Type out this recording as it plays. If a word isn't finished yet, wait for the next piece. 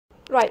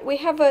Right, we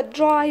have a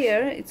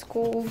dryer. It's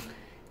called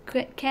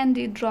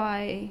Candy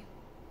Dry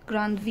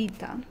Grand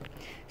Vita.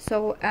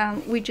 So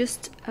we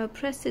just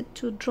press it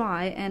to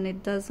dry, and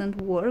it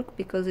doesn't work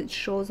because it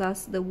shows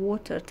us the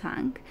water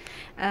tank.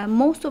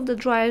 Most of the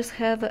dryers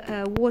have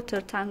a water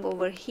tank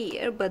over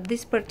here, but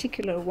this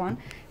particular one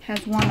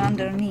has one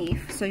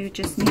underneath, so you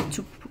just need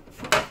to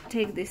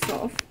take this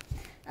off.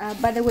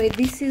 By the way,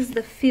 this is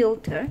the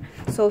filter,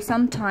 so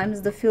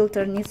sometimes the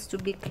filter needs to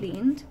be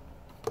cleaned.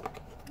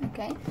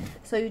 Okay,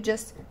 so you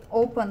just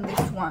open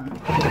this one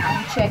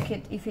and check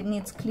it if it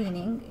needs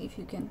cleaning, if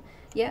you can.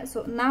 Yeah,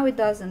 so now it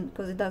doesn't,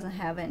 because it doesn't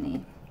have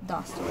any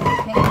dust or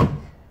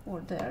anything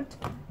or dirt.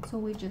 So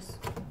we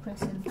just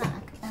press it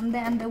back, and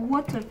then the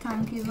water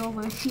tank is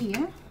over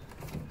here,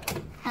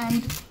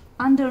 and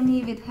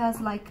underneath it has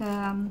like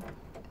a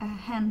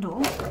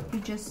handle.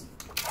 You just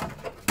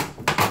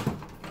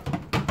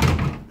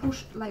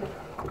push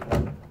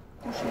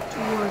it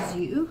towards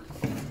you.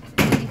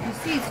 If you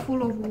see, it's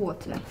full of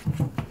water.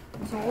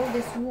 So all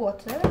this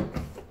water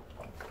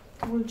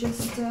will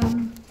just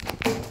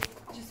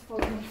follow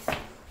me.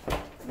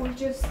 We'll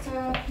just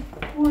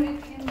pour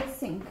it in the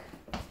sink.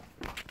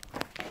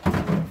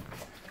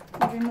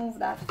 Remove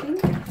that thing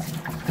and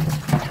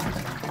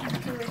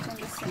pour it in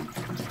the sink.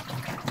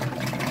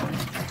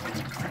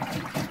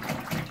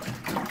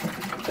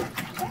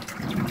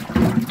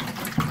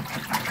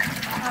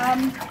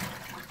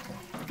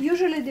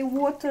 Usually the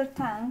water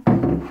tank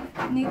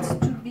needs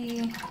to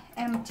be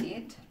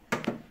emptied.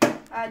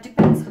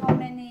 Depends how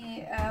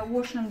many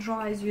wash and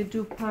dries you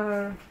do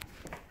per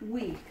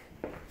week.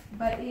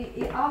 But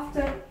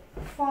after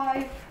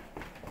 5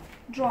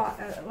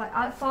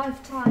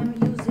 times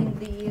using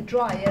the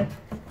dryer,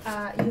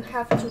 you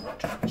have to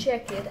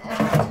check it,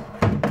 and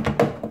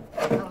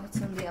it's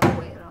in the other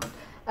way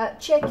around.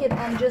 Check it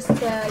and just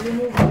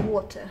remove the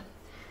water.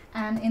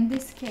 And in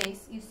this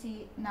case, you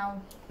see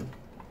now,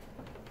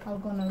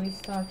 I'm gonna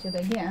restart it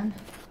again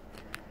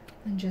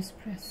and just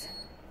press,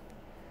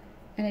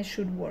 and it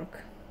should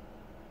work.